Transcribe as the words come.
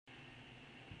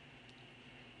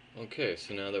Okay,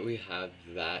 so now that we have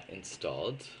that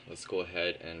installed, let's go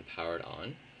ahead and power it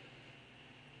on.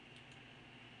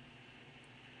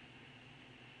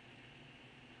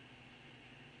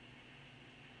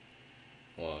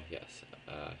 Well, yes,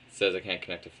 it says I can't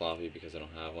connect to floppy because I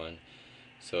don't have one.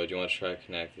 So do you want to try to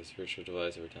connect this virtual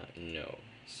device every time? No.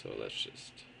 So let's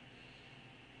just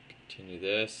continue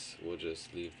this. We'll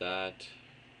just leave that.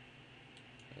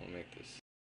 We'll make this.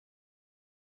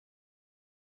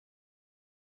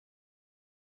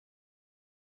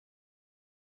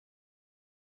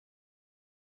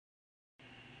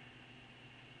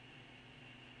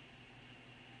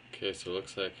 Okay, so it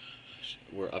looks like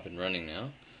we're up and running now.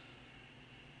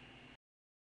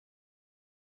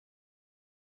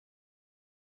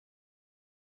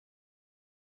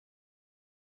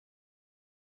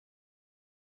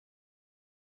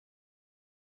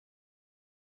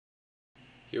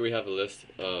 Here we have a list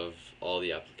of all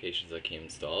the applications that came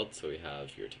installed. So we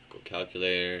have your typical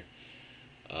calculator,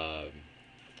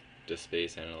 disk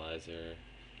space analyzer,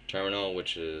 terminal,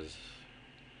 which is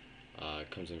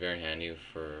comes in very handy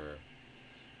for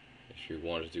if you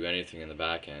want to do anything in the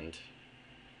back end.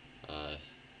 I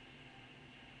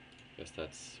guess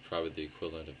that's probably the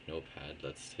equivalent of Notepad.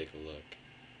 Let's take a look.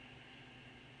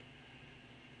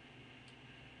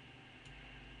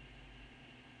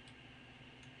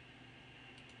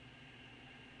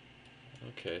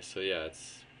 Okay, so yeah,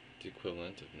 it's the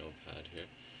equivalent of Notepad here.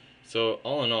 So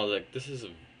all in all, like this is a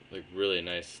really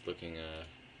nice looking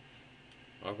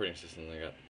operating system they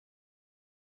got.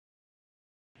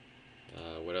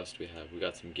 What else do we have? We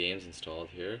got some games installed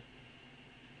here.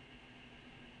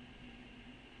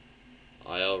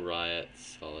 Isle Riot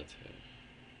Solitaire.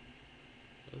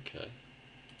 Okay.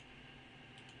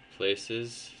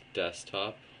 Places,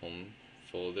 desktop, home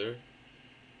folder,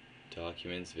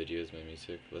 documents, videos, my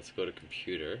music. Let's go to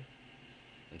computer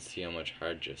and see how much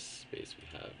hard disk space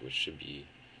we have, which should be,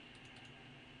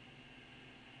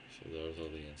 so those are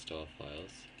the install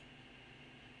files.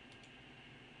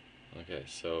 Okay,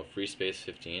 so free space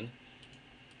 15.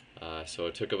 So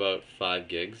it took about 5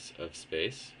 gigs of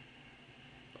space.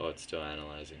 Oh, it's still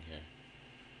analyzing here.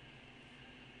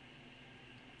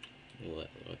 We'll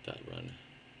let that run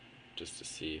just to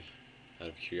see, out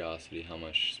of curiosity, how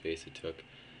much space it took.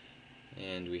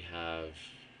 And we have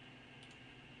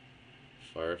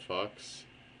Firefox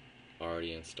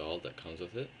already installed that comes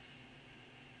with it.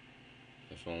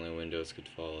 If only Windows could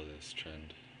follow this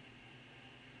trend.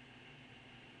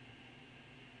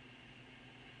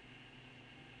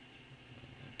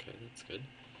 Okay, that's good.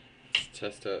 Let's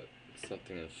test out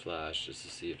something in Flash just to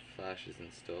see if Flash is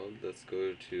installed. Let's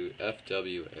go to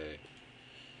FWA.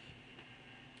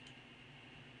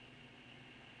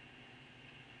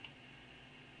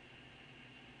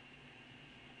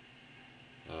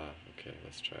 Okay,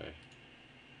 let's try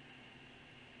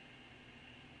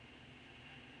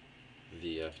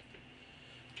VF.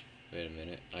 Wait a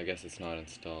minute, I guess it's not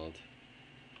installed.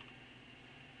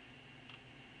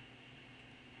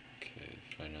 Okay,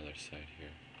 try another site here.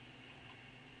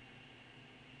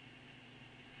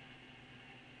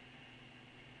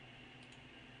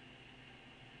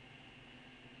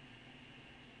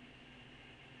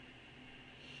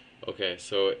 Okay,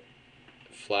 so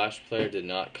Flash Player did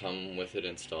not come with it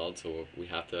installed, so we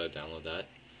have to download that.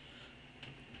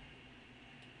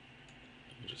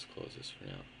 I'll just close this for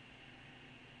now.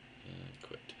 And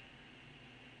quit.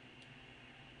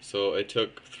 So it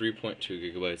took 3.2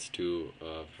 gigabytes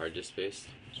of hard disk space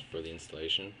for the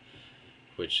installation,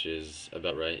 which is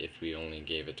about right if we only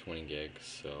gave it 20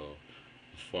 gigs. So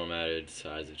a formatted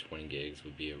size of 20 gigs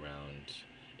would be around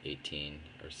 18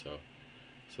 or so.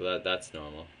 So that's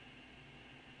normal.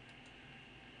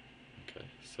 Okay,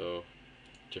 so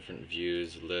different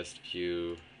views: list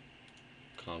view,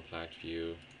 compact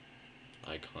view,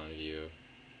 icon view,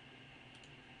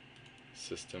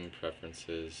 system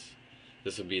preferences.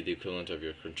 This would be the equivalent of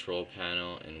your control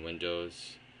panel in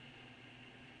Windows.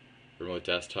 Remote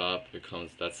desktop,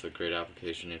 that's a great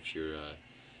application if you're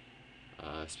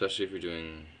especially if you're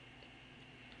doing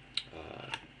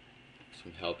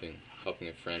some helping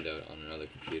a friend out on another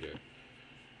computer.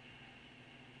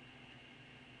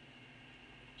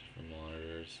 Different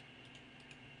monitors.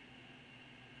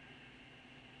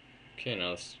 Okay,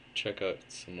 now let's check out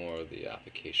some more of the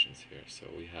applications here. So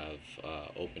we have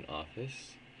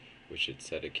OpenOffice, which it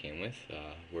said it came with,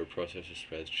 word processor,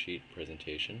 spreadsheet,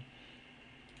 presentation,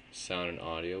 sound and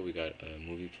audio. We got a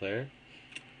movie player,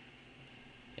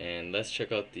 and let's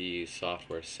check out the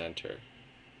software center.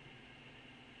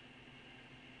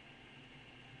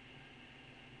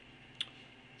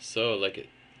 So like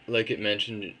it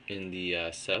mentioned in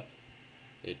the setup,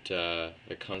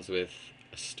 it comes with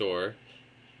a store.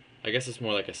 I guess it's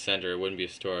more like a center. It wouldn't be a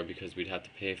store because we'd have to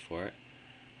pay for it.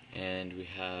 And we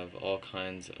have all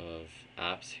kinds of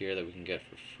apps here that we can get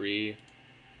for free.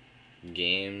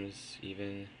 Games,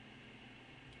 even.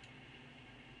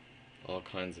 All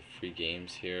kinds of free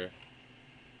games here.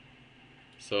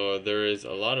 So there is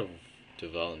a lot of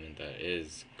development that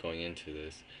is going into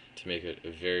this to make it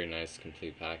a very nice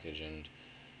complete package, and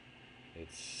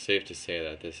it's safe to say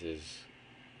that this is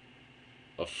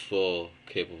a fully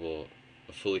capable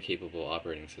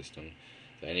operating system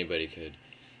that anybody could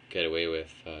get away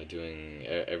with doing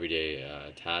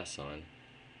everyday tasks on.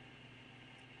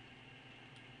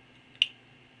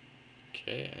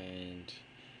 Okay, and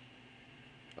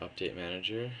update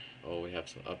manager. Oh, we have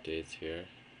some updates here,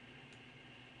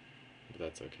 but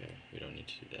that's okay. We don't need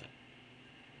to do that.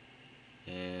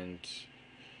 And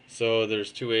so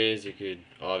there's two ways. You could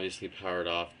obviously power it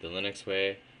off the Linux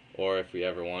way, or if we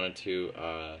ever wanted to,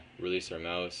 release our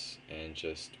mouse and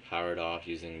just power it off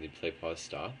using the play, pause,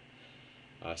 stop.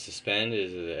 Suspend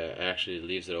is actually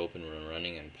leaves it open when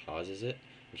running and pauses it,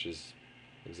 which is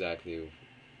exactly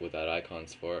what that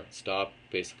icon's for. Stop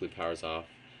basically powers off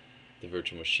the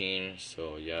virtual machine,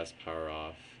 so yes, power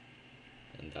off,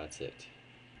 and that's it.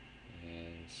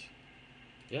 And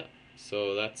yeah,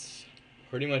 so that's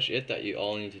pretty much it that you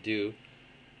all need to do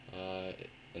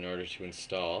in order to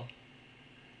install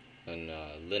on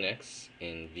Linux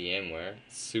in VMware.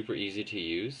 It's super easy to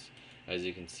use, as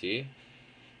you can see.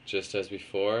 Just as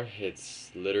before,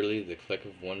 it's literally the click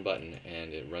of one button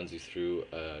and it runs you through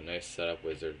a nice setup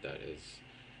wizard that is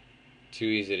too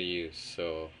easy to use.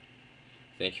 So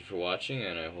thank you for watching,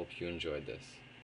 and I hope you enjoyed this.